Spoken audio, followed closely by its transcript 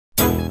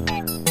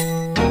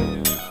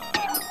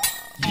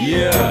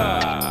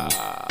Yeah.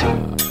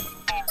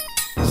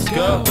 Let's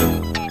go.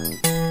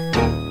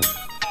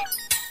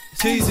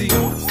 Teezy.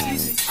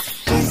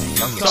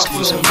 Talk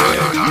to him, man.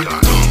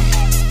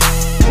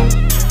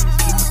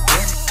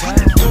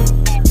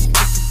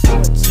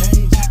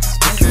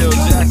 Phil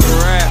Jack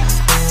rap.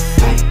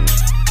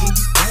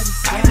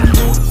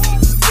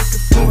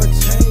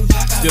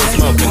 Still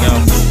smoking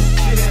though.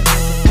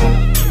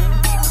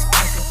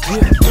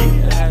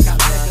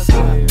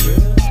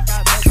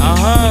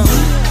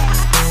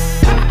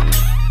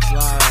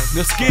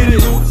 Let's get it.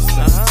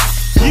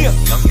 Yeah.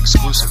 Young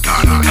exclusive.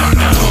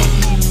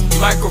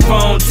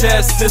 Microphone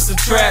test, this a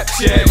trap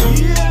check.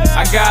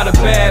 I got a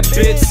bad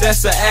bitch,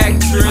 that's an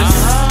actress.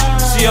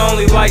 She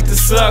only like to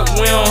suck,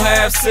 we don't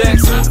have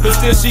sex, but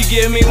still she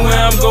get me where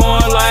I'm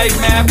going like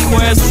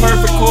MapQuest.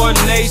 Perfect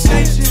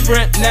coordination,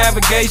 sprint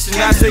navigation.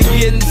 I say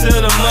getting to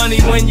the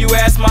money when you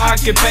ask my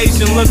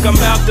occupation. Look, I'm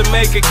about to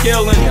make a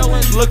killing.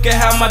 Look at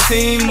how my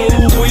team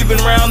move, we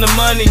been round the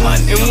money,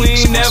 and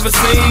we ain't never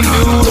seen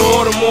dude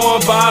order more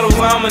bottles.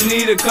 I'ma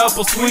need a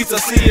couple sweets. I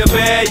see a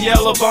bad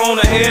yellow bone,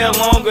 a hair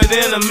longer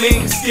than a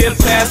mink. Skip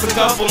past a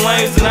couple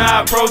lanes and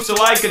I approach it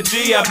like a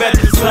G. I bet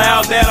this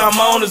loud that I'm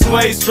on is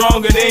way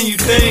stronger than you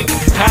think.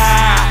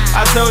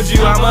 I told you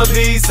I'm a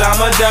beast, I'm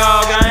a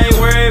dog. I ain't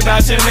worried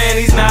about your man,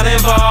 he's not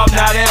involved,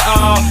 not at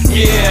all.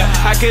 Yeah,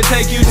 I can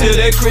take you to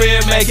the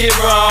crib, make it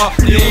raw.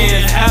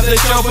 Then have the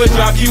chauffeur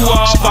drop you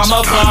off, I'm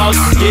a boss.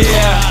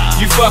 Yeah,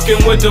 you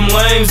fucking with them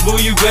lames,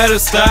 boo, you better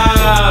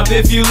stop.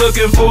 If you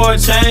looking for a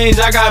change,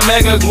 I got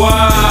mega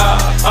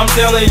guap. I'm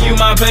telling you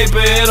my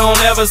paper, it don't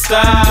ever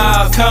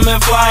stop. Coming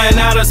flying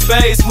out of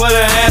space with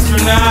an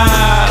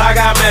astronaut. I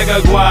got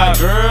mega guap,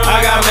 I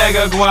got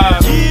mega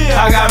guap,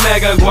 I got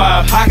mega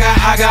guap, I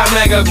got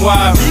mega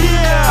guap.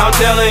 I'm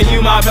telling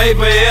you my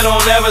paper, it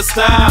don't ever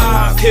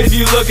stop. If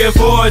you looking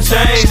for a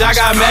change, I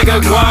got mega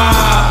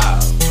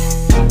guap.